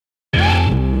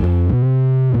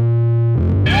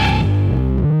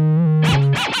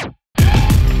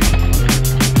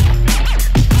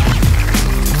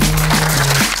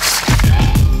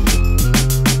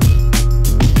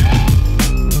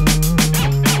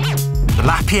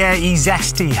Lapierre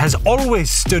eZesty has always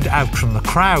stood out from the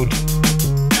crowd.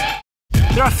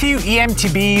 There are a few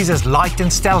eMTBs as light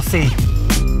and stealthy.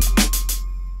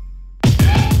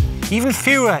 Even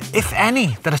fewer, if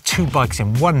any, that are two bikes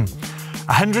in one.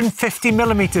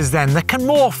 150mm then that can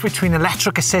morph between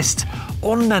electric assist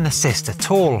or non-assist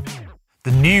at all.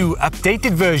 The new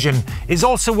updated version is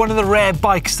also one of the rare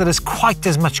bikes that has quite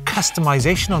as much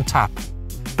customization on tap.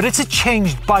 But it's a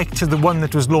changed bike to the one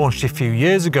that was launched a few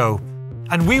years ago.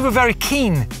 And we were very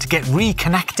keen to get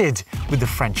reconnected with the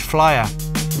French flyer.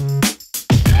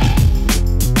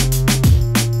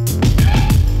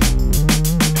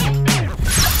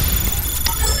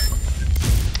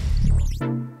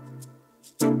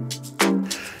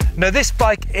 Now this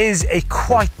bike is a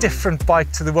quite different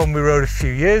bike to the one we rode a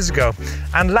few years ago,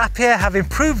 and Lapierre have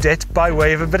improved it by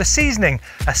way of a bit of seasoning,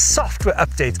 a software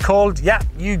update called, yeah,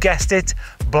 you guessed it,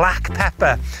 Black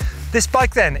Pepper. This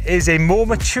bike then is a more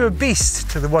mature beast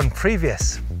to the one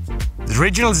previous. The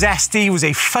original Zesty was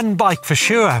a fun bike for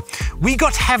sure. We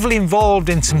got heavily involved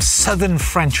in some southern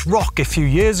French rock a few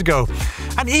years ago,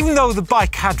 and even though the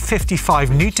bike had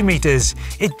 55 Nm,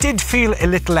 it did feel a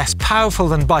little less powerful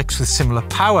than bikes with similar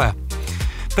power.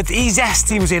 But the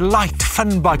eZesty was a light,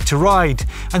 fun bike to ride,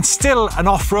 and still an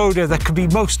off-roader that could be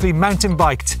mostly mountain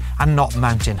biked and not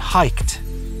mountain hiked.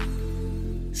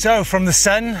 So from the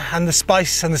sun and the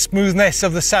spice and the smoothness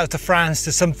of the south of France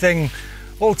to something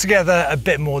altogether a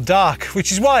bit more dark,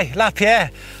 which is why Lapierre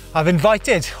have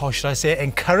invited, or should I say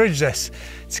encouraged us,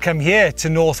 to come here to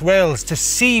North Wales to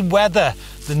see whether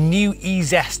the new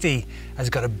eZesty has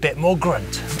got a bit more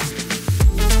grunt.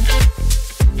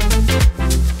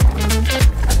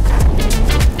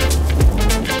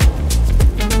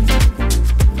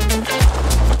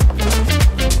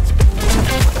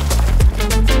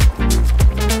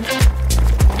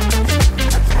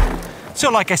 So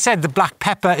like I said, the Black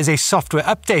Pepper is a software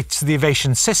update to the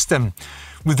Ovation system.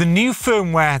 With the new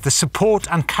firmware, the support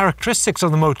and characteristics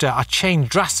of the motor are changed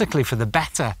drastically for the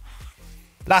better.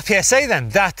 Lapierre say then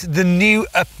that the new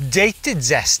updated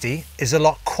Zesty is a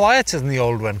lot quieter than the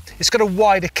old one. It's got a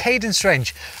wider cadence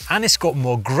range and it's got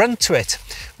more grunt to it,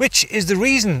 which is the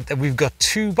reason that we've got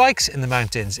two bikes in the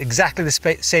mountains, exactly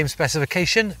the same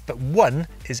specification, but one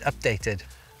is updated.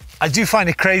 I do find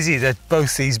it crazy that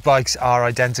both these bikes are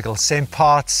identical. Same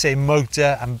parts, same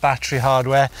motor and battery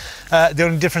hardware. The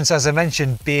only difference, as I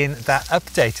mentioned, being that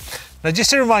update. Now,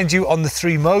 just to remind you on the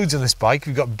three modes on this bike,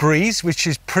 we've got Breeze, which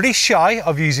is pretty shy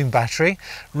of using battery,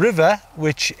 River,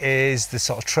 which is the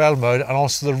sort of trail mode, and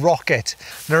also the Rocket.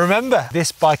 Now remember,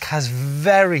 this bike has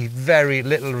very, very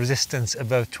little resistance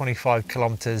above 25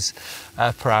 kilometers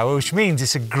per hour, which means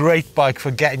it's a great bike for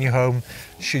getting you home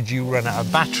should you run out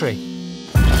of battery.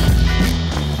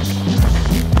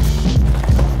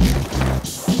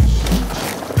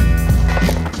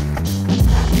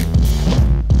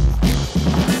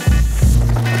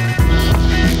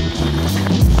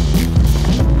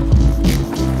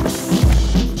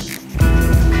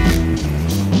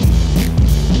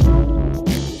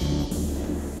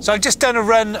 So I've just done a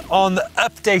run on the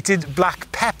updated Black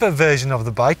Pepper version of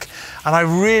the bike, and I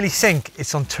really think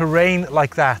it's on terrain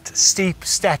like that, steep,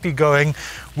 steppy going,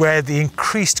 where the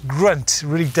increased grunt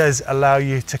really does allow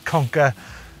you to conquer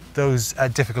those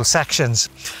difficult sections.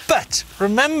 But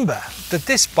remember that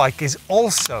this bike is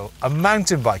also a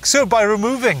mountain bike. So by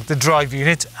removing the drive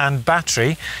unit and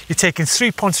battery, you're taking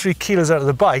 3.3 kilos out of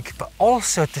the bike, but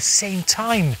also at the same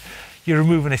time, you're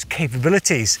removing its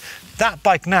capabilities. That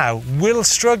bike now will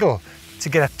struggle to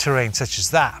get up terrain such as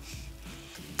that.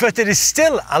 But it is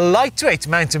still a lightweight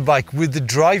mountain bike with the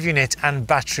drive unit and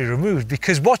battery removed,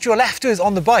 because what you're left with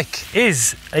on the bike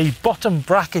is a bottom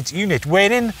bracket unit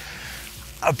weighing in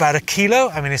about 1 kilo.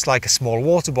 I mean, it's like a small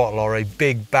water bottle or a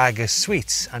big bag of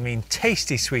sweets. I mean,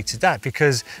 tasty sweets at that,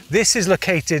 because this is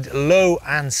located low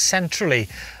and centrally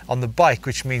on the bike,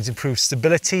 which means improved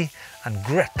stability and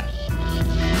grip.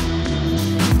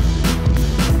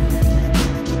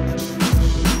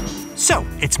 So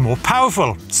it's more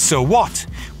powerful. So what?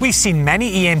 We've seen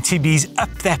many eMTBs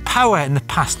up their power in the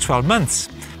past 12 months.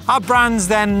 Our brand's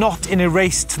then not in a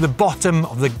race to the bottom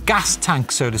of the gas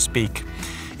tank, so to speak.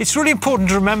 It's really important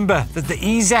to remember that the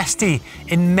eZesty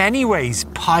in many ways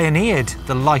pioneered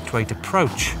the lightweight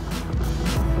approach.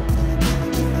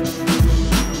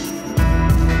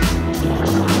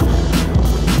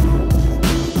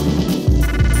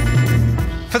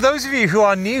 For those of you who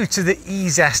are new to the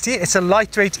eZesty, it's a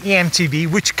lightweight eMTB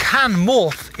which can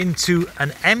morph into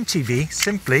an MTB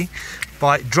simply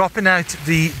by dropping out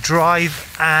the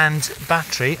drive and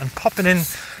battery and popping in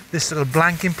this little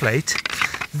blanking plate,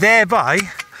 thereby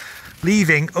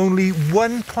leaving only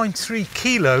 1.3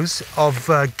 kilos of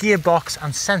gearbox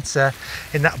and sensor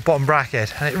in that bottom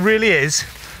bracket. And it really is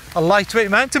a lightweight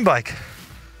mountain bike.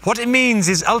 What it means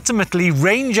is ultimately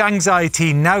range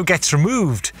anxiety now gets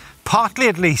removed, partly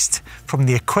at least, from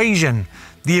the equation.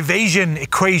 The evasion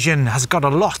equation has got a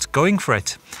lot going for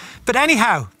it. But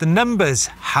anyhow, the numbers,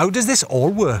 how does this all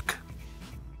work?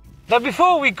 Now,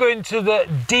 before we go into the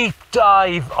deep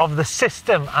dive of the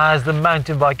system, as the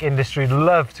mountain bike industry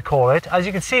love to call it, as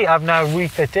you can see, I've now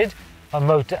refitted a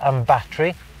motor and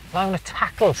battery. And I'm going to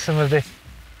tackle some of this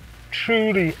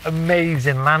truly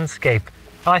amazing landscape.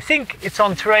 And I think it's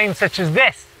on terrain such as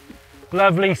this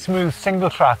lovely smooth single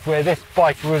track where this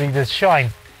bike really does shine.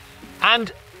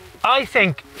 And I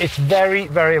think it's very,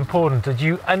 very important that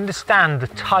you understand the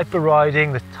type of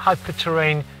riding, the type of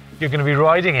terrain you're going to be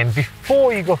riding in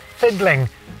before you go fiddling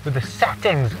with the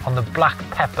settings on the Black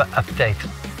Pepper update.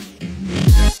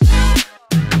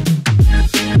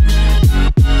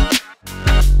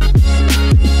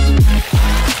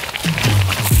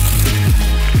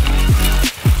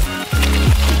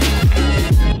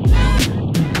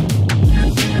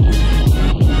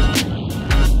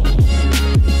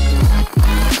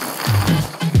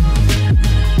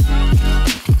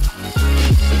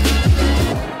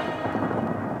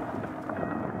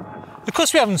 Of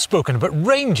course, we haven't spoken about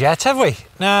range yet, have we?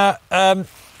 Now,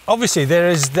 obviously there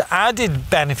is the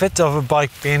added benefit of a bike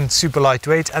being super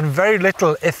lightweight and very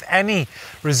little, if any,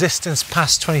 resistance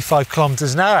past 25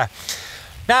 kilometers an hour.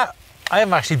 Now, I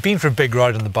haven't actually been for a big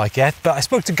ride on the bike yet, but I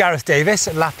spoke to Gareth Davis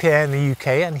at Lapierre in the UK,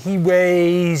 and he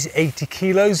weighs 80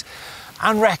 kilos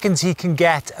and reckons he can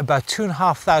get about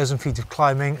 2,500 feet of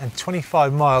climbing and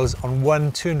 25 miles on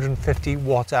one 250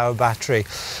 watt hour battery.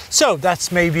 So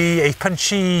that's maybe a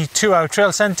punchy 2-hour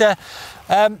trail centre.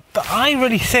 But I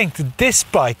really think that this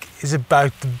bike is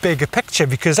about the bigger picture,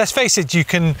 because let's face it, you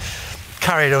can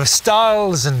carry it over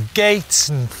stiles and gates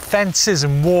and fences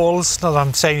and walls. Not that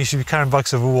I'm saying you should be carrying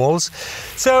bikes over walls.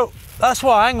 So that's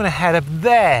why I'm going to head up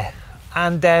there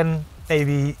and then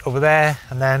maybe over there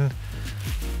and then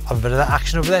have a bit of that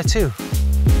action over there too.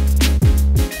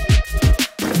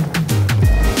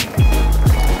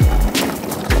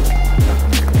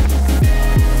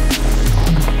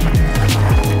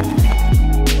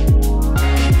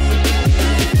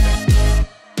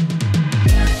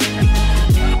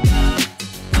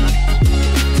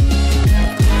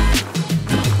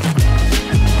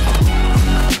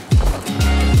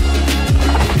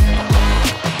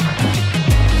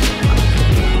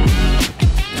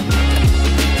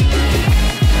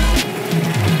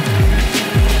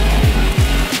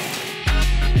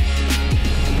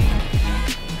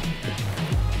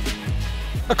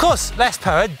 Of course, less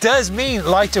power does mean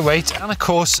lighter weight and of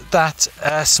course that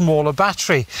smaller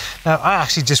battery. Now, I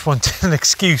actually just wanted an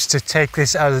excuse to take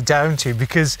this out of the down tube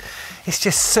because it's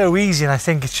just so easy, and I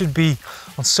think it should be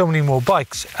on so many more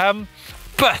bikes.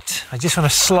 But I just want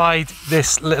to slide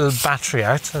this little battery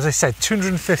out. As I said,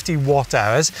 250 watt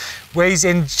hours, weighs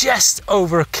in just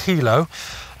over a kilo,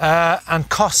 and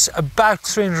costs about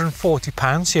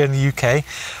 £340 here in the UK.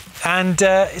 And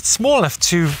it's small enough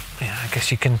to, I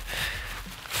guess you can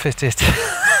fit it.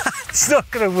 It's not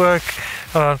going to work.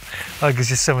 Oh, there's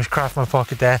just so much crap in my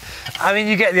pocket there. I mean,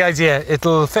 you get the idea.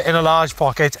 It'll fit in a large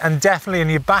pocket and definitely in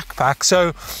your backpack.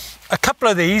 So a couple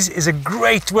of these is a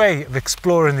great way of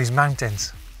exploring these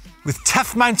mountains. With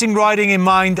tough mountain riding in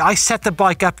mind, I set the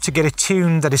bike up to get a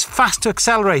tune that is fast to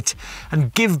accelerate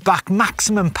and give back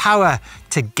maximum power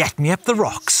to get me up the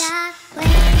rocks.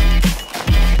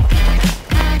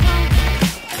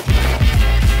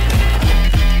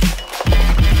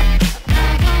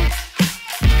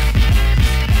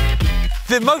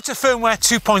 The Motor Firmware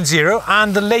 2.0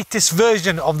 and the latest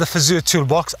version of the Fazua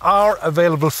toolbox are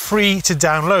available free to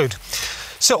download.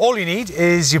 So all you need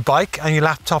is your bike and your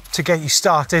laptop to get you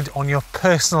started on your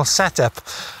personal setup.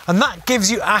 And that gives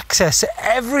you access to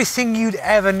everything you'd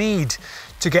ever need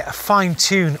to get a fine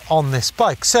tune on this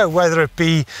bike. So whether it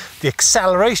be the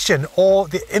acceleration or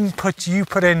the input you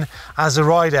put in as a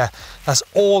rider, that's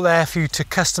all there for you to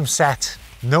custom set.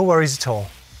 No worries at all.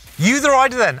 You, the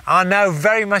rider then, are now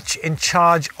very much in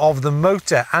charge of the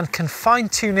motor and can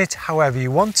fine-tune it however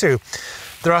you want to.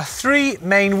 There are three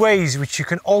main ways which you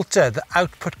can alter the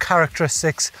output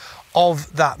characteristics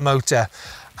of that motor.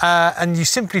 And you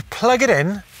simply plug it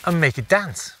in and make it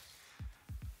dance.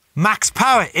 Max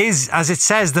power is, as it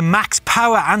says, the max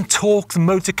power and torque the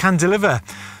motor can deliver.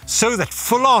 So that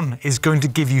full on is going to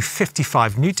give you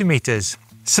 55 Newton meters.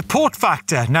 Support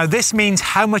factor. Now this means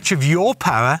how much of your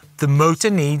power the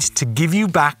motor needs to give you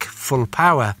back full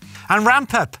power. And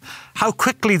ramp up, how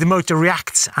quickly the motor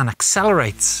reacts and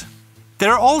accelerates.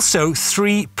 There are also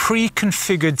 3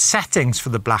 pre-configured settings for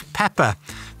the black pepper.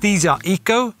 These are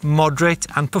Eco, Moderate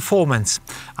and Performance,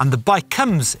 and the bike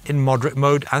comes in moderate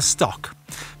mode as stock.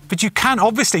 But you can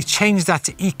obviously change that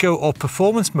to Eco or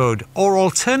Performance mode, or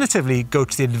alternatively go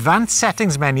to the Advanced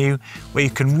Settings menu where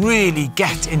you can really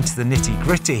get into the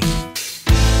nitty-gritty.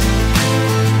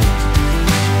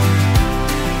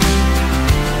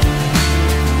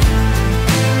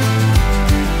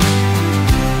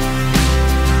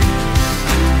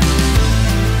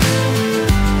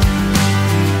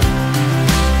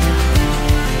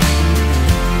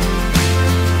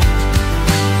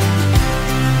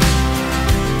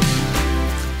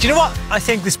 Do you know what? I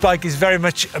think this bike is very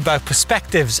much about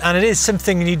perspectives, and it is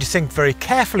something you need to think very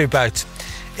carefully about.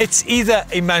 It's either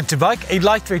a mountain bike, a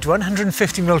lightweight one,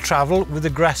 150mm travel with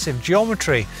aggressive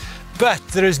geometry, but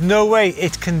there is no way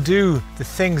it can do the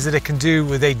things that it can do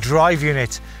with a drive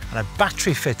unit and a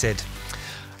battery fitted.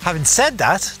 Having said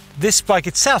that, this bike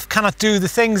itself cannot do the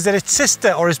things that its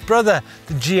sister or its brother,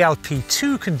 the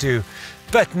GLP2, can do,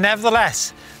 but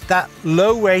nevertheless, that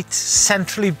low-weight,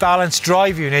 centrally balanced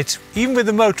drive unit, even with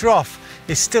the motor off,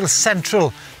 is still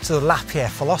central to the Lapierre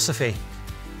philosophy.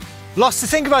 Lots to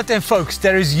think about then, folks.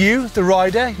 There is you, the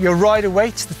rider, your rider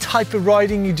weight, the type of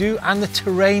riding you do, and the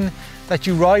terrain that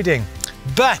you're riding.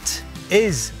 But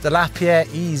is the Lapierre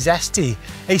eZesty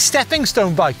a stepping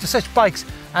stone bike to such bikes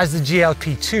as the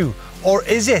GLP2, or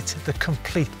is it the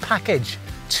complete package,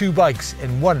 2 bikes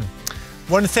in one?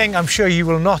 One thing I'm sure you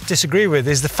will not disagree with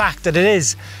is the fact that it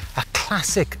is a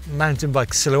classic mountain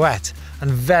bike silhouette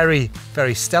and very,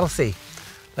 very stealthy.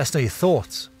 Let's know your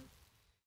thoughts.